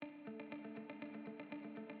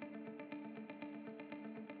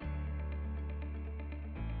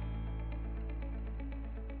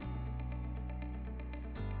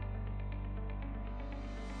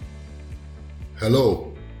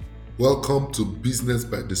Hello, welcome to Business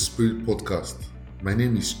by the Spirit podcast. My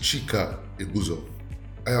name is Chika Ebuzo.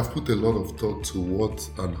 I have put a lot of thought to what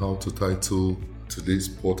and how to title today's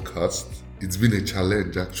podcast. It's been a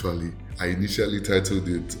challenge actually. I initially titled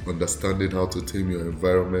it Understanding How to Tame Your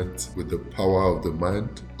Environment with the Power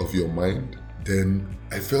of your Mind. Then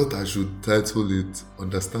I felt I should title it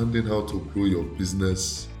Understanding How to Grow Your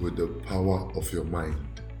Business with the Power of Your Mind.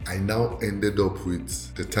 I now ended up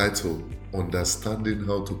with the title Understanding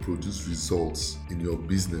How to Produce Results in Your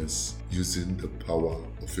Business Using the Power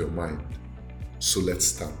of Your Mind. So let's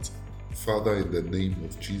start. Father, in the name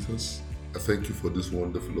of Jesus, I thank you for this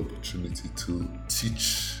wonderful opportunity to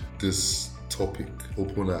teach this topic.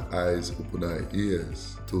 Open our eyes, open our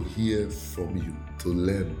ears to hear from you, to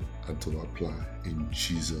learn and to apply. In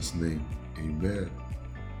Jesus' name, amen.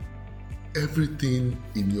 Everything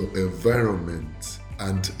in your environment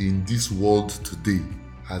and in this world today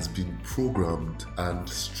has been programmed and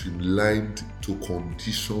streamlined to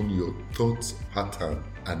condition your thought pattern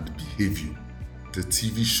and behavior. The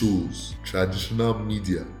TV shows, traditional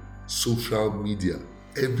media, social media,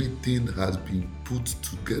 everything has been put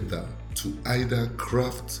together to either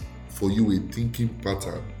craft for you a thinking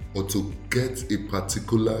pattern or to get a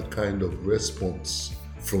particular kind of response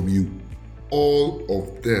from you. All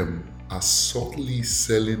of them are subtly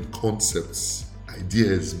selling concepts,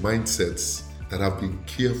 ideas, mindsets that have been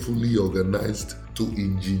carefully organized to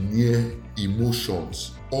engineer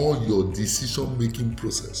emotions or your decision-making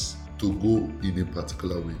process to go in a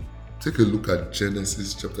particular way. Take a look at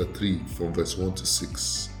Genesis chapter 3 from verse 1 to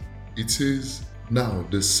 6. It says, "Now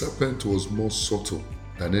the serpent was more subtle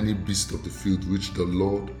than any beast of the field which the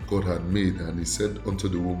Lord God had made, and he said unto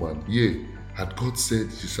the woman, Yea, had God said,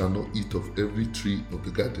 Ye shall not eat of every tree of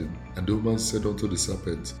the garden? And the woman said unto the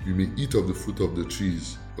serpent, You may eat of the fruit of the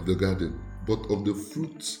trees of the garden, but of the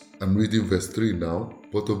fruit," I'm reading verse 3 now,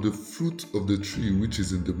 "but of the fruit of the tree which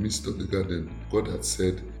is in the midst of the garden, God had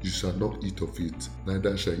said, You shall not eat of it,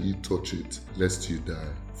 neither shall ye touch it, lest ye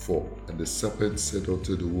die. 4. And the serpent said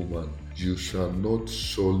unto the woman, You shall not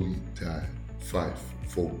surely die. 5.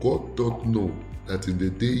 For God doth know that in the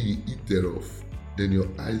day ye eat thereof, then your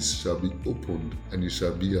eyes shall be opened, and you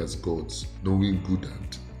shall be as gods, knowing good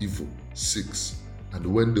and evil. 6. And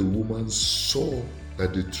when the woman saw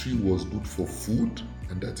that the tree was good for food,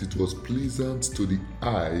 and that it was pleasant to the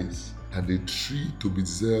eyes, and a tree to be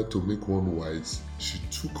desired to make one wise, she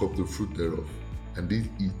took of the fruit thereof, and did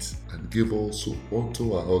eat, and gave also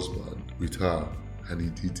unto her husband with her, and he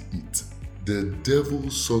did eat." The devil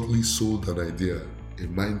subtly sold an idea, a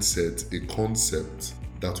mindset, a concept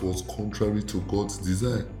that was contrary to God's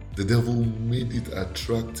design. The devil made it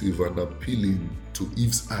attractive and appealing to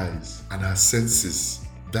Eve's eyes and her senses.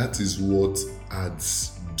 That is what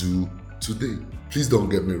ads do today. Please don't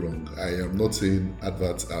get me wrong. I am not saying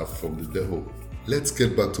adverts are from the devil. Let's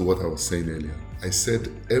get back to what I was saying earlier. I said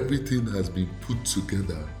everything has been put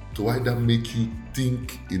together to either make you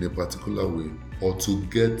think in a particular way or to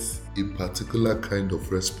get a particular kind of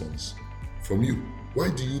response from you. Why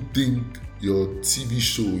do you think your TV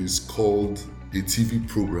show is called a TV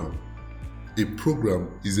program? A program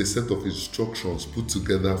is a set of instructions put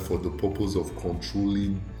together for the purpose of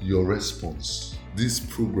controlling your response. These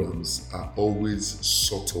programs are always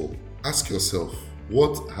subtle. Ask yourself,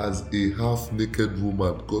 what has a half-naked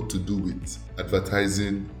woman got to do with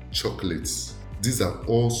advertising chocolates? These are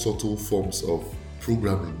all subtle forms of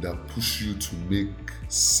programming that push you to make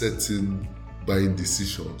certain buying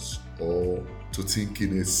decisions or to think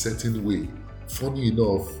in a certain way. Funny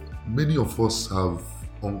enough, many of us have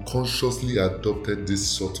unconsciously adopted this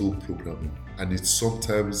subtle programming, and it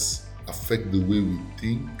sometimes affects the way we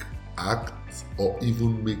think, act, or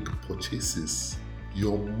even make purchases.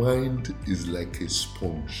 Your mind is like a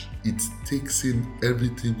sponge. It takes in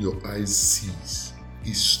everything your eyes sees.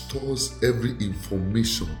 It stores every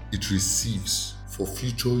information it receives for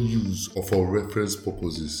future use or for reference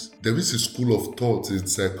purposes. There is a school of thought in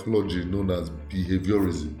psychology known as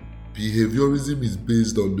behaviorism. Behaviorism is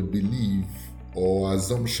based on the belief or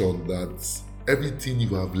assumption that everything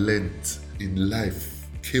you have learned in life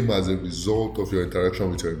came as a result of your interaction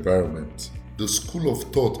with your environment. The school of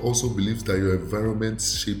thought also believes that your environment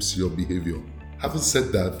shapes your behavior. Having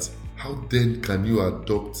said that, how then can you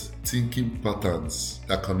adopt thinking patterns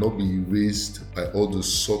that cannot be erased by all the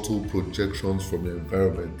subtle projections from your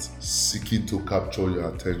environment seeking to capture your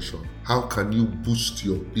attention? How can you boost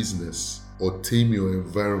your business or tame your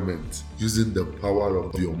environment using the power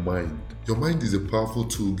of your mind? Your mind is a powerful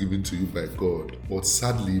tool given to you by God, but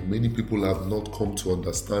sadly, many people have not come to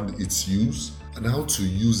understand its use and how to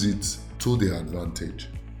use it to their advantage.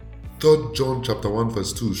 3 John chapter 1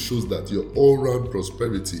 verse 2 shows that your all-round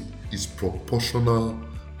prosperity is proportional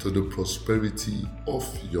to the prosperity of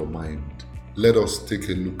your mind. Let us take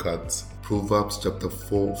a look at Proverbs chapter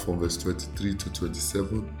 4 from verse 23 to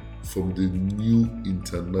 27 from the New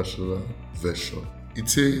International Version. It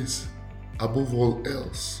says, "Above all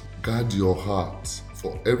else, guard your heart,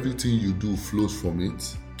 for everything you do flows from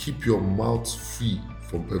it. Keep your mouth free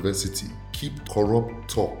from perversity. Keep corrupt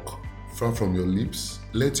talk far from your lips.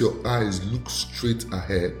 Let your eyes look straight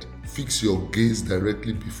ahead. Fix your gaze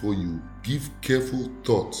directly before you. Give careful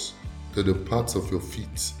thoughts to the paths of your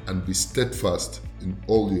feet, and be steadfast in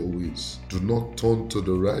all your ways. Do not turn to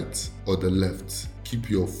the right or the left. Keep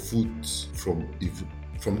your foot from evil."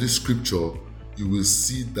 From this scripture, you will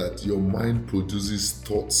see that your mind produces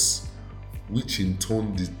thoughts, which in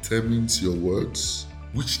turn determines your words,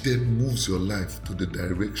 which then moves your life to the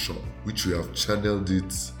direction which you have channeled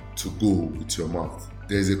it to go with your mouth.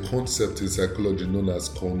 There is a concept in psychology known as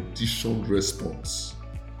conditioned response.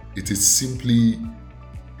 It is simply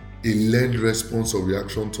a learned response or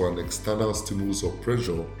reaction to an external stimulus or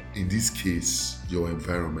pressure, in this case, your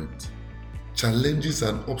environment. Challenges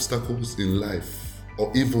and obstacles in life,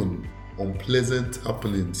 or even unpleasant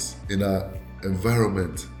happenings in our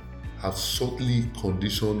environment, have subtly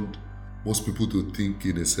conditioned most people to think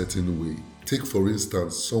in a certain way. Take, for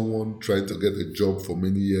instance, someone trying to get a job for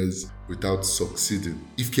many years without succeeding.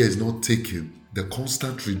 If care is not taken, the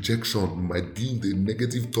constant rejection might build a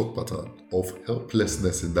negative thought pattern of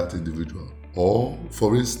helplessness in that individual. Or,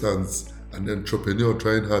 for instance, an entrepreneur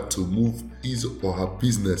trying hard to move his or her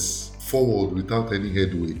business forward without any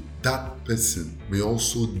headway. That person may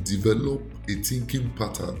also develop a thinking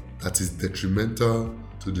pattern that is detrimental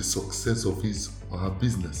to the success of his or her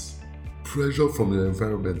business. Pressure from your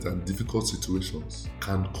environment and difficult situations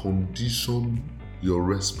can condition your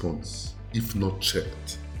response if not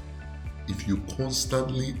checked. If you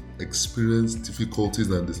constantly experience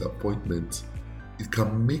difficulties and disappointment, it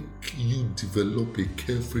can make you develop a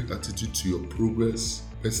carefree attitude to your progress,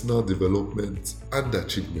 personal development, and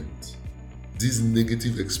achievement. These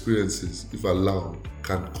negative experiences, if allowed,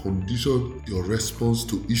 can condition your response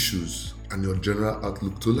to issues and your general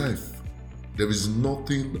outlook to life. There is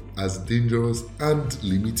nothing as dangerous and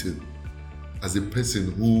limiting as a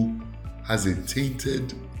person who has a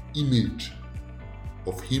tainted image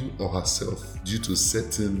of him or herself due to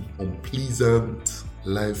certain unpleasant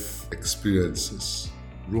life experiences.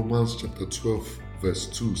 Romans chapter 12 verse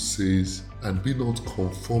 2 says, "And be not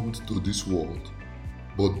conformed to this world,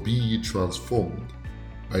 but be ye transformed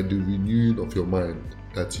by the renewing of your mind,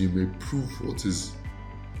 that ye may prove what is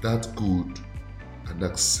that good and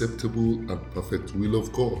acceptable and perfect will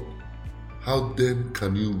of God." How then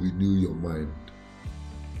can you renew your mind?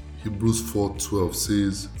 Hebrews 4:12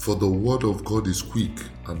 says, "For the word of God is quick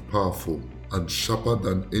and powerful, and sharper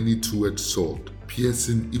than any two-edged sword,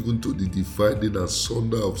 piercing even to the dividing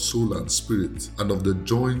asunder of soul and spirit, and of the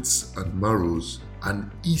joints and marrows, and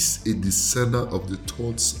is a discerner of the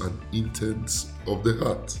thoughts and intents of the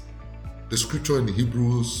heart." The scripture in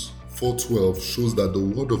Hebrews 4:12 shows that the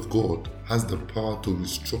word of God has the power to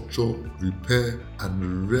restructure, repair,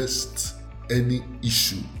 and rest any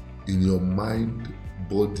issue in your mind,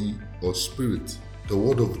 body, or spirit. The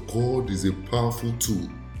word of God is a powerful tool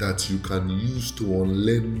that you can use to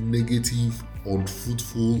unlearn negative,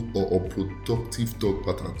 unfruitful, or unproductive thought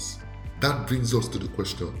patterns. That brings us to the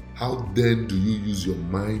question, how then do you use your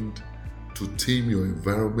mind to tame your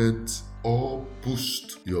environment or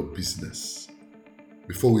boost your business?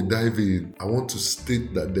 Before we dive in, I want to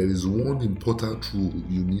state that there is one important rule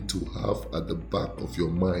you need to have at the back of your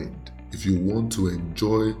mind if you want to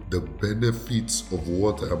enjoy the benefits of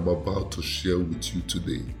what I am about to share with you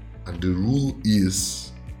today. And the rule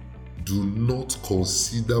is, do not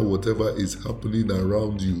consider whatever is happening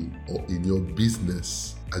around you or in your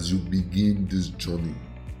business as you begin this journey.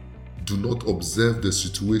 Do not observe the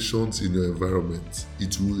situations in your environment.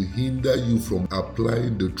 It will hinder you from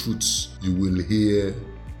applying the truths you will hear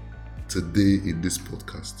today in this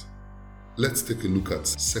podcast. Let's take a look at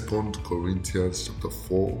 2 Corinthians chapter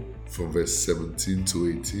 4 from verse 17 to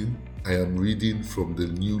 18. I am reading from the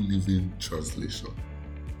New Living Translation.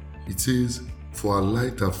 It says, "For our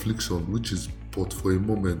light affliction, which is but for a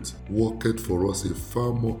moment, worketh for us a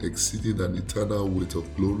far more exceeding and eternal weight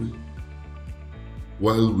of glory,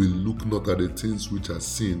 while we look not at the things which are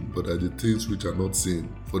seen, but at the things which are not seen.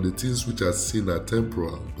 For the things which are seen are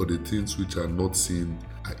temporal, but the things which are not seen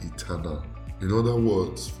are eternal." In other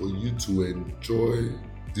words, for you to enjoy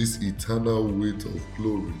this eternal weight of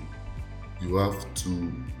glory, you have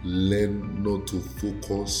to learn not to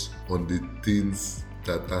focus on the things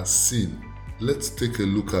that are seen. Let's take a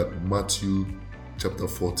look at Matthew chapter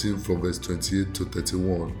 14 from verse 28 to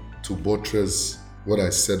 31 to buttress what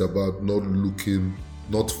I said about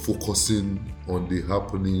not focusing on the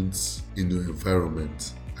happenings in your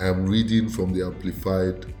environment. I am reading from the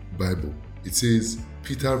Amplified Bible. It says,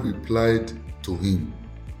 Peter replied to him,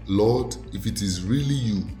 Lord, if it is really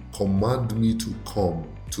you, command me to come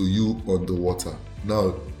to you on the water.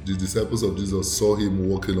 Now, the disciples of Jesus saw him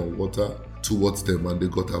walking on water towards them and they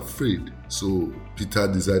got afraid. So Peter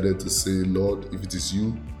decided to say, Lord, if it is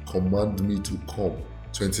you, command me to come.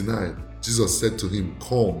 29. Jesus said to him,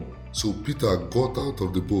 come. So Peter got out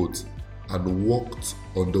of the boat and walked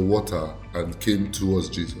on the water and came towards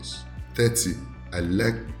Jesus. 30. I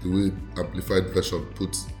like the way Amplified Version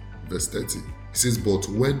puts verse 30. It says, but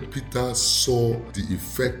when Peter saw the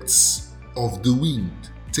effects of the wind,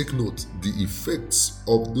 take note, the effects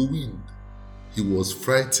of the wind, he was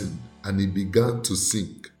frightened and he began to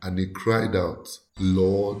sink and he cried out,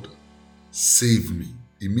 Lord, save me.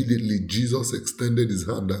 Immediately Jesus extended his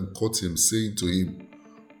hand and caught him, saying to him,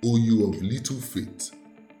 O you of little faith,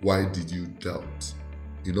 why did you doubt?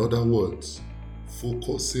 In other words,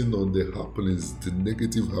 focusing on the happenings, the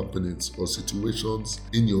negative happenings or situations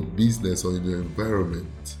in your business or in your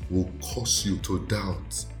environment will cause you to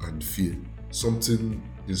doubt and fear. Something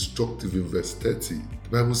instructive in verse 30. The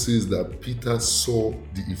Bible says that Peter saw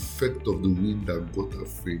the effect of the wind and got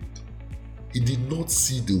afraid. He did not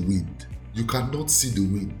see the wind. You cannot see the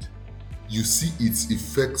wind. You see its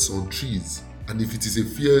effects on trees. And if it is a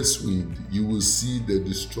fierce wind, you will see the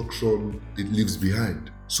destruction it leaves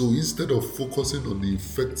behind. So instead of focusing on the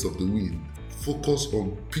effects of the wind, focus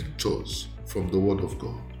on pictures from the Word of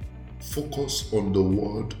God. Focus on the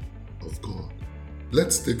Word of God.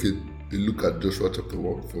 Let's take a look at Joshua chapter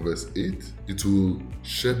 1 from verse 8. It will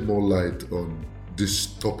shed more light on this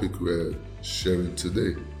topic we're sharing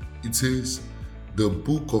today. It says, the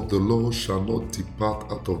book of the law shall not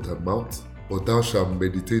depart out of thy mouth, but thou shalt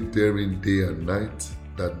meditate therein day and night,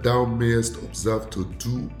 that thou mayest observe to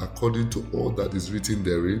do according to all that is written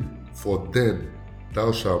therein. For then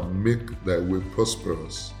thou shalt make thy way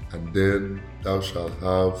prosperous, and then thou shalt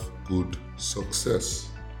have good success.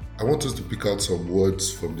 I want us to pick out some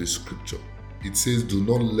words from this scripture. It says, do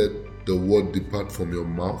not let the word depart from your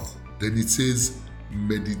mouth. Then it says,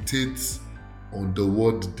 meditate on the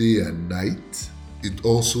word day and night. It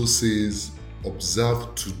also says,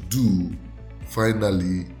 observe to do.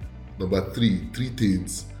 Finally, number three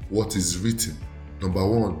things, what is written. Number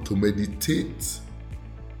one, to meditate.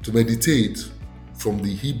 To meditate from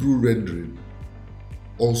the Hebrew rendering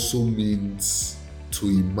also means to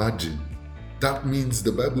imagine. That means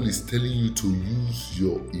the Bible is telling you to use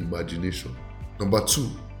your imagination. Number two,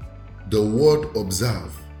 the word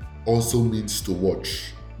observe also means to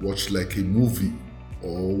watch. Watch like a movie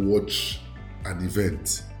or watch an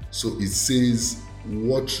event. So it says,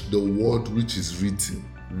 watch the word which is written.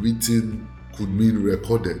 Written could mean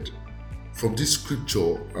recorded. From this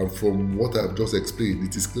scripture and from what I've just explained,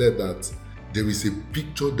 it is clear that there is a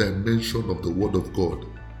picture dimension of the Word of God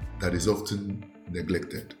that is often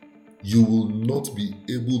neglected. You will not be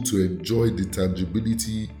able to enjoy the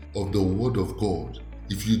tangibility of the Word of God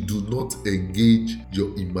if you do not engage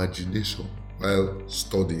your imagination while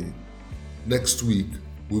studying. Next week,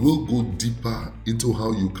 we will go deeper into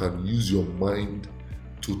how you can use your mind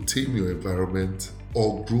to tame your environment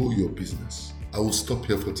or grow your business. I will stop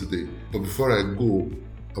here for today. But before I go,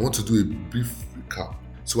 I want to do a brief recap.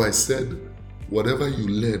 So I said, whatever you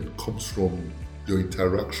learn comes from your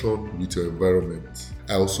interaction with your environment.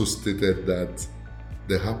 I also stated that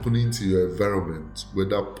the happenings in your environment,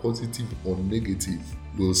 whether positive or negative,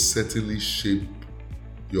 will certainly shape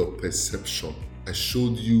your perception. I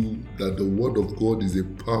showed you that the Word of God is a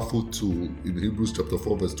powerful tool in Hebrews chapter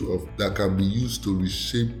 4 verse 12 that can be used to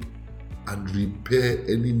reshape and repair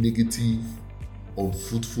any negative,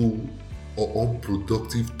 unfruitful, or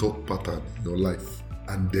unproductive thought pattern in your life.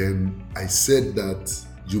 And then I said that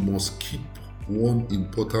you must keep one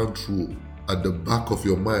important rule at the back of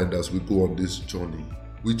your mind as we go on this journey,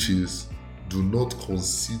 which is do not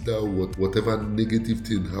consider whatever negative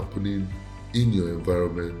thing happening in your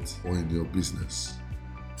environment or in your business.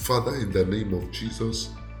 Father, in the name of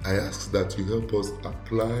Jesus, I ask that you help us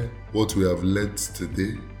apply what we have learned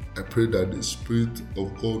today. I pray that the Spirit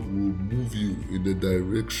of God will move you in the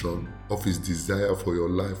direction of His desire for your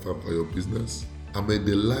life and for your business. And may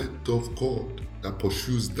the light of God that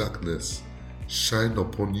pursues darkness shine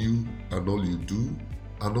upon you and all you do,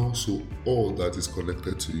 and also all that is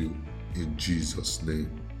connected to you. In Jesus' name,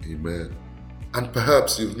 amen. and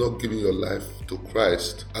perhaps you've not given your life to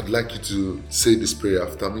Christ, I'd like you to say this prayer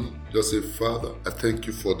after me. Just say, Father, I thank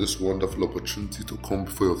you for this wonderful opportunity to come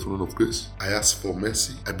before your throne of grace. I ask for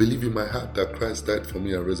mercy. I believe in my heart that Christ died for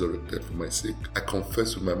me and resurrected for my sake. I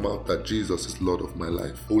confess with my mouth that Jesus is Lord of my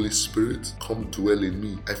life. Holy Spirit, come dwell in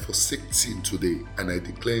me. I forsake sin today, and I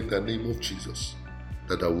declare in the name of Jesus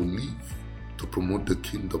that I will live to promote the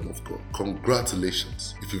kingdom of God.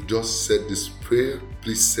 Congratulations. If you've just said this prayer,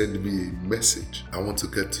 please send me a message. I want to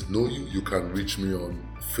get to know you. You can reach me on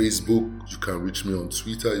Facebook, you can reach me on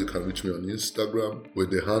Twitter, you can reach me on Instagram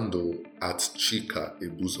with the handle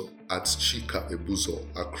 @Chika-Ebuzo, @Chika-Ebuzo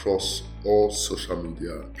across all social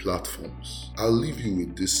media platforms. I'll leave you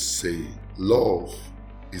with this saying: love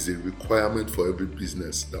is a requirement for every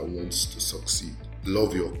business that wants to succeed.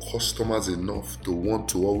 Love your customers enough to want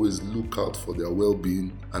to always look out for their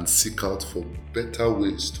well-being and seek out for better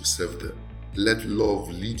ways to serve them. Let love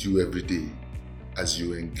lead you every day as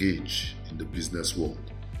you engage in the business world.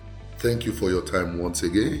 Thank you for your time once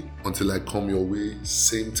again. Until I come your way,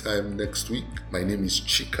 same time next week, my name is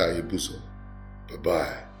Chika-Ebuzo.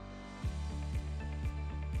 Bye-bye.